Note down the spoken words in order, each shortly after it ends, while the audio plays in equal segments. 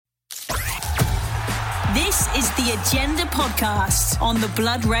This is the Agenda Podcast on the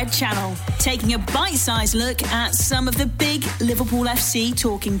Blood Red Channel, taking a bite-sized look at some of the big Liverpool FC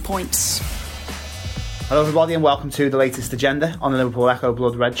talking points. Hello everybody and welcome to the latest Agenda on the Liverpool Echo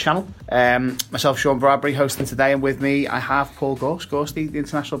Blood Red Channel. Myself, Sean Bradbury, hosting today, and with me I have Paul Gorst. Gorsty, the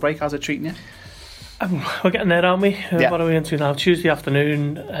international break, how's it treating you? We're getting there, aren't we? Yeah. What are we into now? Tuesday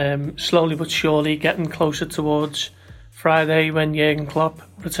afternoon, slowly but surely getting closer towards Friday when Jurgen Klopp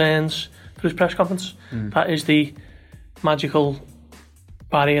returns for his press conference. That is the magical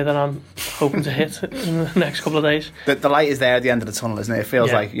barrier that I'm hoping to hit in the next couple of days. The light is there at the end of the tunnel, isn't it? It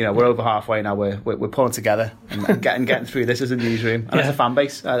feels like, you know, we're over halfway now. We're pulling together and getting through this as a newsroom and as a fan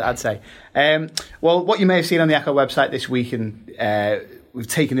base, I'd say. Well, what you may have seen on the Echo website this week, and we've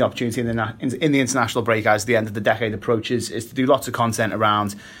taken the opportunity in the international break as the end of the decade approaches, is to do lots of content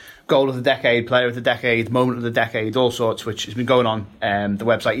around goal of the decade, player of the decade, moment of the decade, all sorts, which has been going on the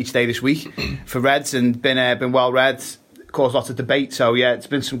website each day this week for Reds and been well read, caused lots of debate. So yeah, it's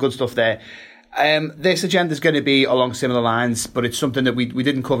been some good stuff there. This agenda is going to be along similar lines, but it's something that we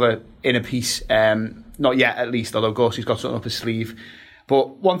didn't cover in a piece, not yet at least, although Gorsty's got something up his sleeve.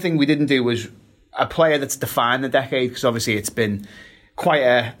 But one thing we didn't do was a player that's defined the decade, because obviously it's been quite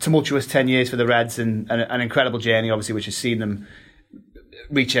a tumultuous 10 years for the Reds and an incredible journey, obviously, which has seen them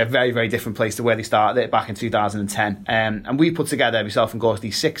reach a very, very different place to where they started back in 2010. And we put together, myself and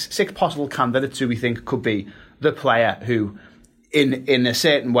Gorsty, six possible candidates who we think could be the player who, in a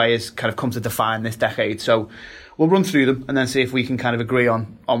certain way, has kind of come to define this decade. So we'll run through them and then see if we can kind of agree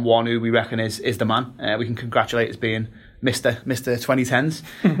on one who we reckon is the man. We can congratulate as being Mr.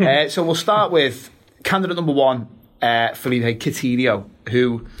 2010s. So we'll start with candidate number one, Felipe Coutinho,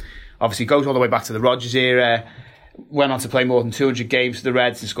 who obviously goes all the way back to the Rodgers era, went on to play more than 200 games for the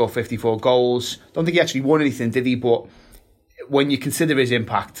Reds and score 54 goals. Don't think he actually won anything, did he? But when you consider his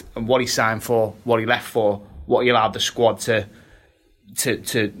impact and what he signed for, what he left for, what he allowed the squad to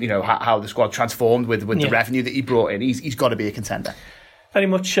you know, how the squad transformed with the revenue that he brought in, he's got to be a contender. Very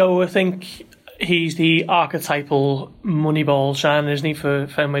much so. I think he's the archetypal Moneyball sign, isn't he, for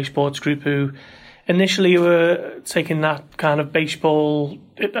Fenway Sports Group, who initially were taking that kind of baseball,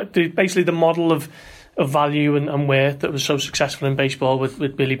 basically the model of value and worth that was so successful in baseball with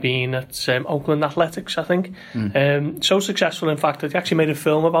Billy Beane at Oakland Athletics, I think. So successful, in fact, that he actually made a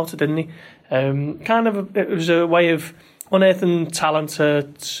film about it, didn't he? It was a way of unearthing talent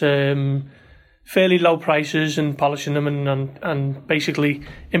at fairly low prices and polishing them and basically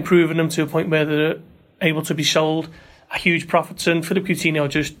improving them to a point where they're able to be sold at huge profits. And Philippe Coutinho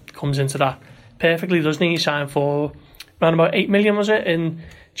just comes into that perfectly, doesn't he? He signed for around about 8 million, was it, in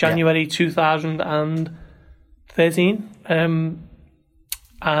January 2013.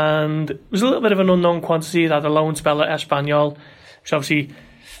 And it was a little bit of an unknown quantity. He had a loan spell at Espanyol, which obviously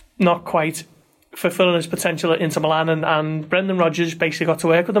not quite fulfilling his potential at Inter Milan, and Brendan Rodgers basically got to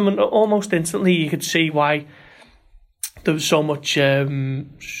work with him, and almost instantly you could see why there was so much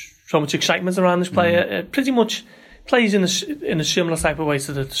excitement around this player. It pretty much plays in a similar type of way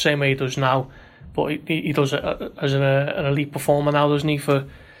to the same way he does now, but he does it as an elite performer now, doesn't he?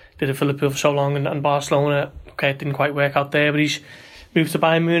 Did it for Liverpool for so long, and Barcelona, okay, it didn't quite work out there, but he's moved to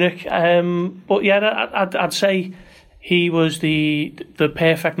Bayern Munich. But yeah, I'd say he was the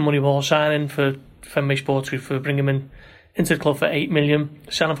perfect Moneyball signing for Fenway Sports Group, for bringing him into the club for 8 million,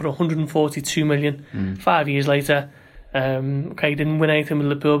 selling for 142 million 5 years later. Okay, he didn't win anything with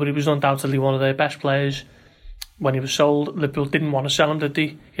Liverpool, but he was undoubtedly one of their best players when he was sold. Liverpool didn't want to sell him, did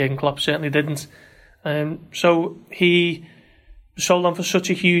they? Jurgen Klopp certainly didn't. So he was sold on for such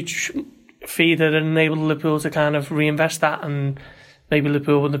a huge fee that it enabled Liverpool to kind of reinvest that, and maybe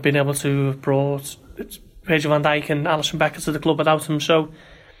Liverpool wouldn't have been able to have brought Virgil van Dijk and Alisson Becker to the club without him. So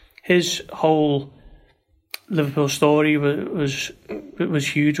his whole Liverpool story was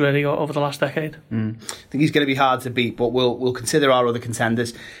huge, really, over the last decade. I think he's going to be hard to beat, but we'll consider our other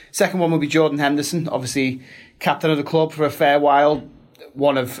contenders. Second one will be Jordan Henderson, obviously captain of the club for a fair while,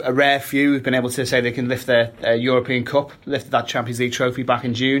 one of a rare few who've been able to say they can lift their European Cup, lifted that Champions League trophy back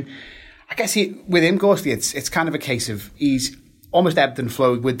in June. I guess with him, Gorsty, it's kind of a case of he's almost ebbed and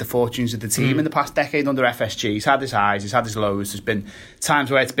flowed with the fortunes of the team in the past decade under FSG. He's had his highs, he's had his lows. There's been times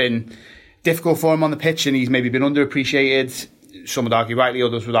where it's been difficult for him on the pitch and he's maybe been underappreciated. Some would argue rightly,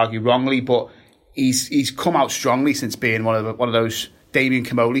 others would argue wrongly, but he's come out strongly since being one of those Damien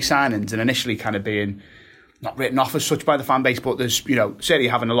Comolli signings, and initially kind of being not written off as such by the fan base, but there's, you know, certainly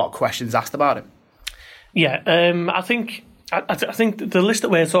having a lot of questions asked about him. Yeah, I think the list that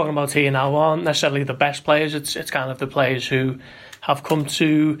we're talking about here now aren't necessarily the best players. It's kind of the players who have come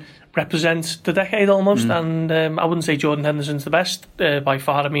to represent the decade almost. And I wouldn't say Jordan Henderson's the best by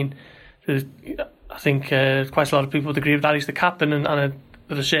far. I mean, I think quite a lot of people would agree with that. He's the captain, and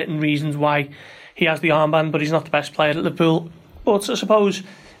there are certain reasons why he has the armband, but he's not the best player at Liverpool. But I suppose,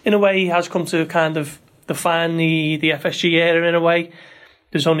 in a way, he has come to kind of define the FSG era in a way.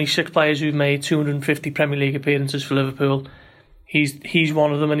 There's only 6 players who've made 250 Premier League appearances for Liverpool. He's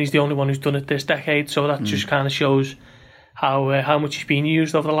one of them, and he's the only one who's done it this decade. So that just kind of shows how much he's been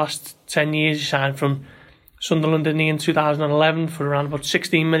used over the last 10 years. He signed from Sunderland in 2011 for around about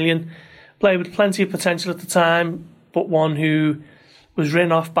 16 million. Player with plenty of potential at the time, but one who was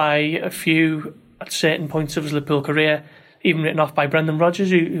written off by a few at certain points of his Liverpool career, even written off by Brendan Rodgers,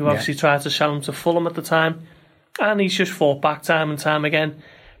 who obviously tried to sell him to Fulham at the time. And he's just fought back time and time again,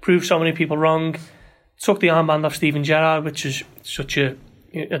 proved so many people wrong, took the armband off Steven Gerrard, which is such a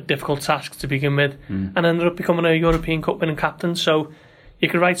difficult task to begin with, and ended up becoming a European Cup winning captain. So you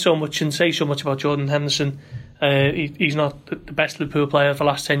could write so much and say so much about Jordan Henderson. He's not the best Liverpool player of the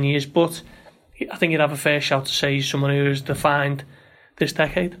last 10 years, but I think you'd have a fair shout to say he's someone who has defined this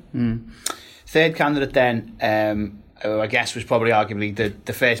decade. Third candidate then, I guess was probably arguably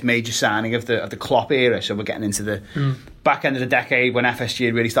the first major signing of the Klopp era. So we're getting into the back end of the decade when FSG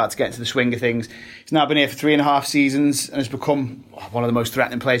had really started to get into the swing of things. He's now been here for 3.5 seasons and has become one of the most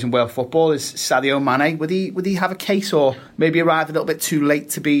threatening players in world football. Is Sadio Mane. Would he have a case, or maybe arrived a little bit too late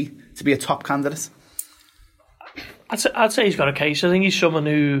to be a top candidate? I'd say he's got a case. I think he's someone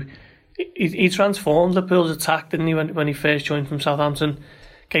who he transformed Liverpool's attack, didn't he, when he first joined from Southampton?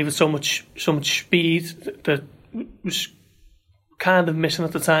 Gave it so much speed that was kind of missing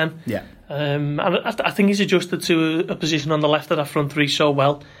at the time. Yeah. And I think he's adjusted to a position on the left of that front three so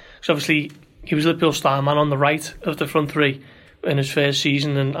well. So obviously he was Liverpool's star man on the right of the front three in his first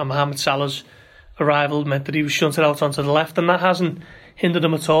season, and Mohamed Salah's arrival meant that he was shunted out onto the left, and that hasn't hindered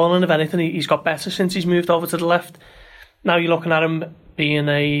him at all. And if anything, he's got better since he's moved over to the left. Now you're looking at him being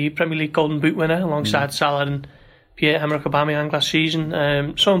a Premier League Golden Boot winner alongside Salah and Pierre-Emerick Aubameyang last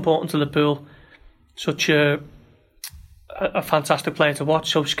season. So important to Liverpool. Such a fantastic player to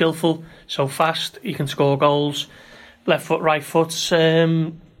watch. So skillful, so fast. He can score goals. Left foot, right foot.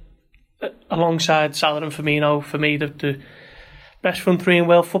 Alongside Salah and Firmino, for me, the best front three in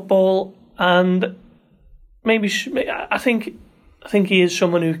world football. And maybe I think he is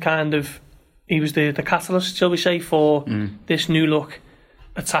someone who kind of, he was the catalyst, shall we say, for this new look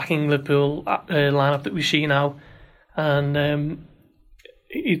attacking Liverpool lineup that we see now. And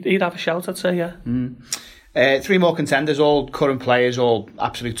he'd have a shout, I'd say, yeah. 3 more contenders, all current players, all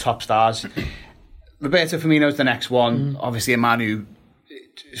absolute top stars. Roberto Firmino's the next one. Obviously a man who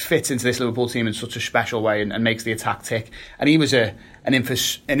fits into this Liverpool team in such a special way and makes the attack tick. And he was an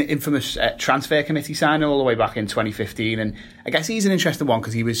infamous transfer committee signer all the way back in 2015. And I guess he's an interesting one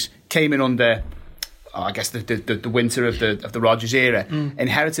because came in under, I guess, the winter of the Rodgers era,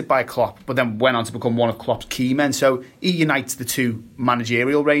 inherited by Klopp, but then went on to become one of Klopp's key men. So he unites the two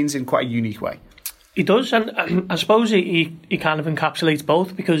managerial reigns in quite a unique way. He does, and I suppose he kind of encapsulates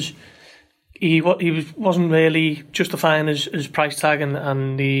both, because he wasn't really justifying his price tag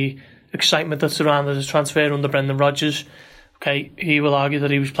and the excitement that surrounded his transfer under Brendan Rodgers. Okay, he will argue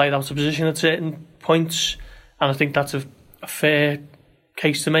that he was played out of position at certain points, and I think that's a fair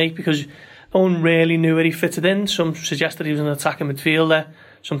case to make, because no one really knew where he fitted in. Some suggested he was an attacking midfielder.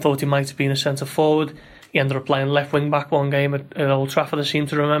 Some thought he might have been a centre forward. He ended up playing left wing back one game at Old Trafford, I seem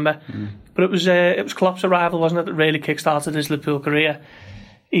to remember. But it was Klopp's arrival, wasn't it, that really kick-started his Liverpool career.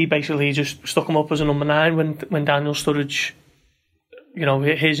 He basically just stuck him up as a number 9 when Daniel Sturridge,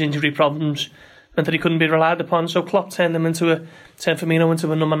 his injury problems meant that he couldn't be relied upon. So Klopp turned Firmino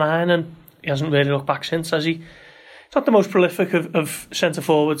into a number 9, and he hasn't really looked back since, has he? He's not the most prolific of centre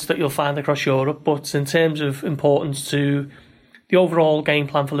forwards that you'll find across Europe, but in terms of importance to the overall game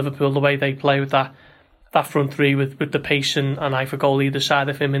plan for Liverpool, the way they play with that front three with the pace and eye for goal either side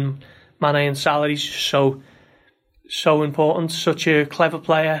of him, and Mane and Salah, he's just so important. Such a clever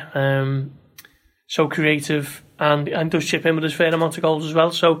player, so creative, and does chip in with his fair amount of goals as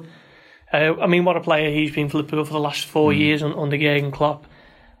well. So, what a player he's been for Liverpool for the last 4 years under Jurgen Klopp.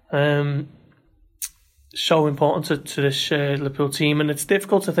 So important to this Liverpool team, and it's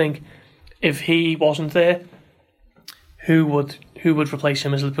difficult to think if he wasn't there, who would replace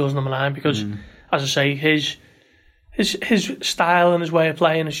him as Liverpool's number 9, because as I say, his style and his way of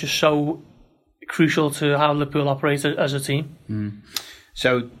playing is just so crucial to how Liverpool operates as a team.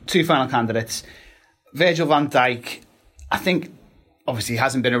 So 2 final candidates. Virgil van Dijk, I think, obviously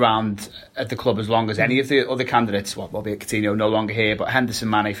hasn't been around at the club as long as any of the other candidates. Well, albeit Coutinho no longer here, but Henderson,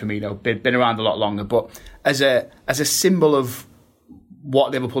 Mane, Firmino, been around a lot longer. But as a symbol of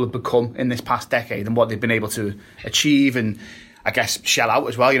what Liverpool have become in this past decade and what they've been able to achieve, and I guess, shell out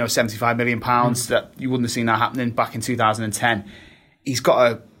as well, £75 million, that you wouldn't have seen that happening back in 2010. He's got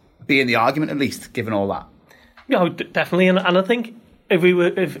to be in the argument at least, given all that. Definitely. And I think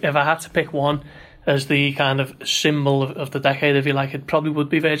if I had to pick one as the kind of symbol of the decade, if you like, it probably would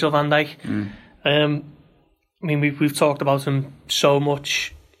be Virgil van Dijk. I mean, we've talked about him so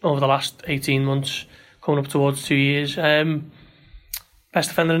much over the last 18 months, coming up towards 2 years. Best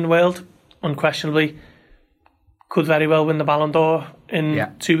defender in the world, unquestionably. Could very well win the Ballon d'Or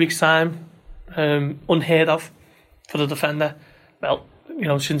in 2 weeks' time. Unheard of for the defender. Well,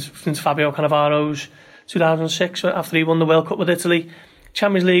 since Fabio Cannavaro's 2006, after he won the World Cup with Italy.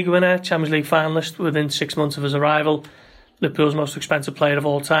 Champions League winner, Champions League finalist within 6 months of his arrival. Liverpool's most expensive player of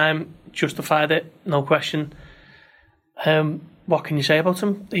all time. Justified it, no question. What can you say about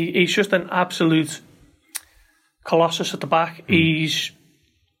him? He's just an absolute colossus at the back. He's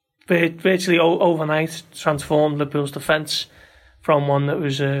virtually overnight transformed Liverpool's defence from one that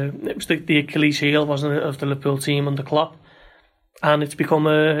was the Achilles heel, wasn't it, of the Liverpool team under Klopp, and it's become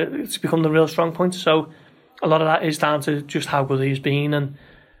the real strong point. So a lot of that is down to just how good he's been,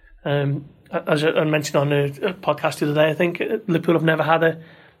 and as I mentioned on a podcast the other day, I think Liverpool have never had a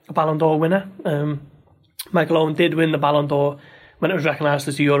Ballon d'Or winner. Michael Owen did win the Ballon d'Or when it was recognised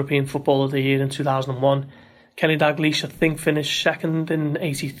as the European Footballer of the Year in 2001. Kenny Dalglish, I think, finished second in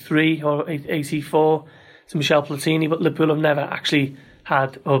 83 or 84 to Michel Platini, but Liverpool have never actually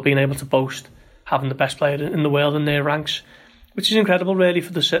had or been able to boast having the best player in the world in their ranks, which is incredible, really,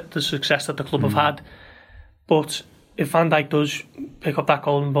 for the success that the club have had. But if Van Dijk does pick up that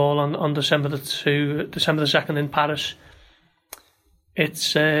golden ball on December the 2nd in Paris,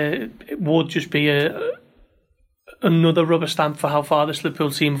 it would just be another rubber stamp for how far this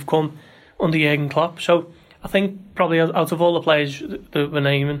Liverpool team have come under Jurgen Klopp. So I think probably out of all the players that we're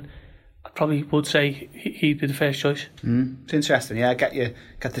naming, I probably would say he'd be the first choice. It's interesting, yeah.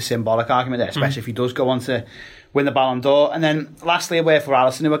 Get the symbolic argument there, especially if he does go on to win the Ballon d'Or. And then lastly, a word for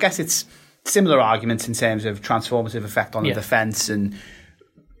Alisson, who I guess it's similar arguments in terms of transformative effect on the defence and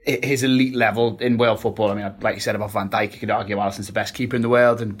his elite level in world football. I mean, like you said about Van Dijk, you could argue Alisson's the best keeper in the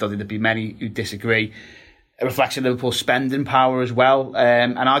world, and don't think there'd be many who disagree. A reflection of Liverpool's spending power as well,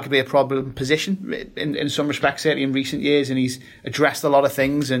 and arguably a problem position in some respects, certainly in recent years, and he's addressed a lot of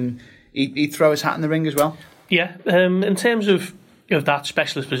things, and he'd throw his hat in the ring as well. Yeah, in terms of that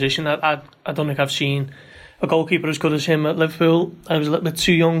specialist position, I don't think I've seen a goalkeeper as good as him at Liverpool. I was a little bit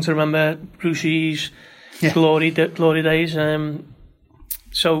too young to remember Bruce Lee's glory days.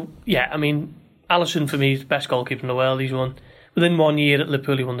 So, yeah, I mean, Alisson for me is the best goalkeeper in the world. He's won, within 1 year at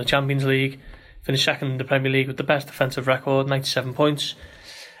Liverpool, he won the Champions League, finished second in the Premier League with the best defensive record, 97 points.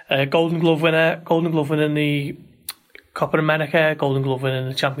 Golden Glove winner in the Copa America, Golden Glove winner in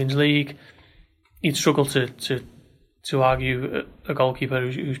the Champions League. You'd struggle to argue a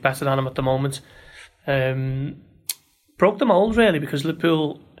goalkeeper who's better than him at the moment. Broke the mould, really, because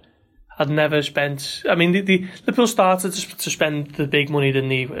Liverpool had never spent... I mean, Liverpool started to spend the big money, didn't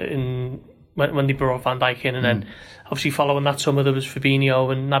they, when they brought Van Dijk in, and then obviously following that summer there was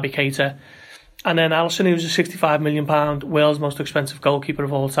Fabinho and Naby Keita, and then Alisson, who was a £65 million world's most expensive goalkeeper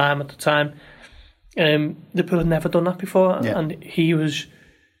of all time at the time. Liverpool had never done that before, and he was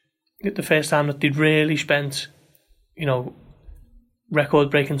the first time that they'd really spent,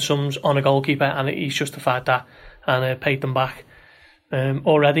 record-breaking sums on a goalkeeper, and he's justified that and paid them back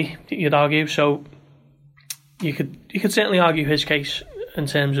already, you'd argue. So you could certainly argue his case in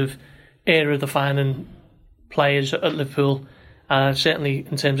terms of era-defining players at Liverpool. Certainly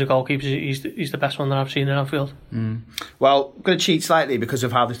in terms of goalkeepers, he's the best one that I've seen in Anfield. Well, I'm going to cheat slightly because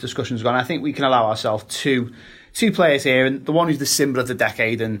of how this discussion's gone. I think we can allow ourselves two players here, and the one who's the symbol of the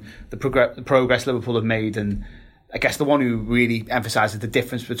decade and the progress Liverpool have made, and I guess the one who really emphasises the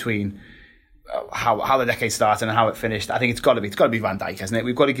difference between how the decade started and how it finished. I think it's got to be Van Dijk, hasn't it?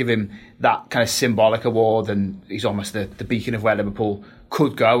 We've got to give him that kind of symbolic award, and he's almost the beacon of where Liverpool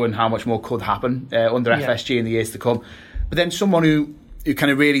could go and how much more could happen under FSG in the years to come. But then someone who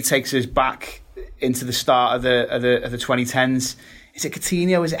kind of really takes us back into the start of the 2010s. Is it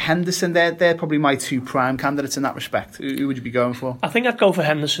Coutinho? Is it Henderson? They're probably my two prime candidates in that respect. Who would you be going for? I think I'd go for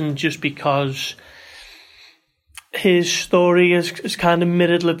Henderson just because his story has kind of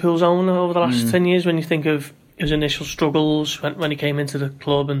mirrored Liverpool's own over the last 10 years. When you think of his initial struggles when he came into the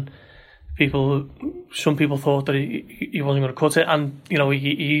club, and some people thought that he wasn't going to cut it, and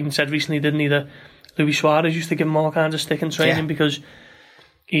he even said recently, didn't he, that Luis Suarez used to give him all kinds of stick in training because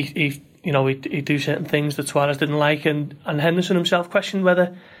he'd do certain things that Suarez didn't like, and Henderson himself questioned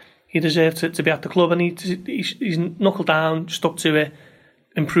whether he deserved to be at the club, and he's knuckled down, stuck to it,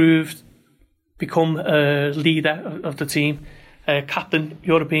 improved, become a leader of the team, captain,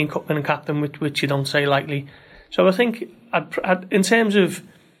 European Cup winning captain, which you don't say lightly. So I think in terms of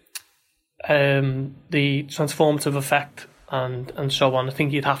the transformative effect and so on, I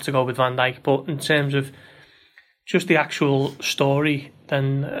think you'd have to go with Van Dijk. But in terms of just the actual story,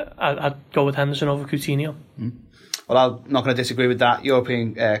 then I'd go with Henderson over Coutinho. Well, I'm not going to disagree with that.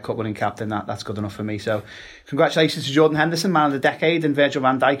 European Cup winning captain, that's good enough for me. So congratulations to Jordan Henderson, man of the decade, and Virgil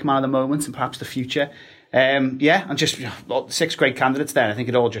van Dijk, man of the moment and perhaps the future. And just 6 great candidates there. I think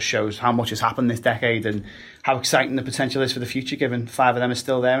it all just shows how much has happened this decade and how exciting the potential is for the future, given 5 of them are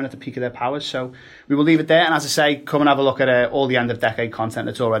still there and at the peak of their powers. So we will leave it there. And as I say, come and have a look at all the end of decade content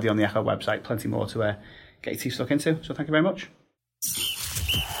that's already on the Echo website. Plenty more to get your teeth stuck into. So thank you very much.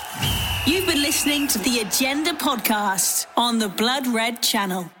 You've been listening to the Agenda Podcast on the Blood Red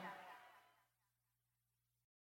Channel.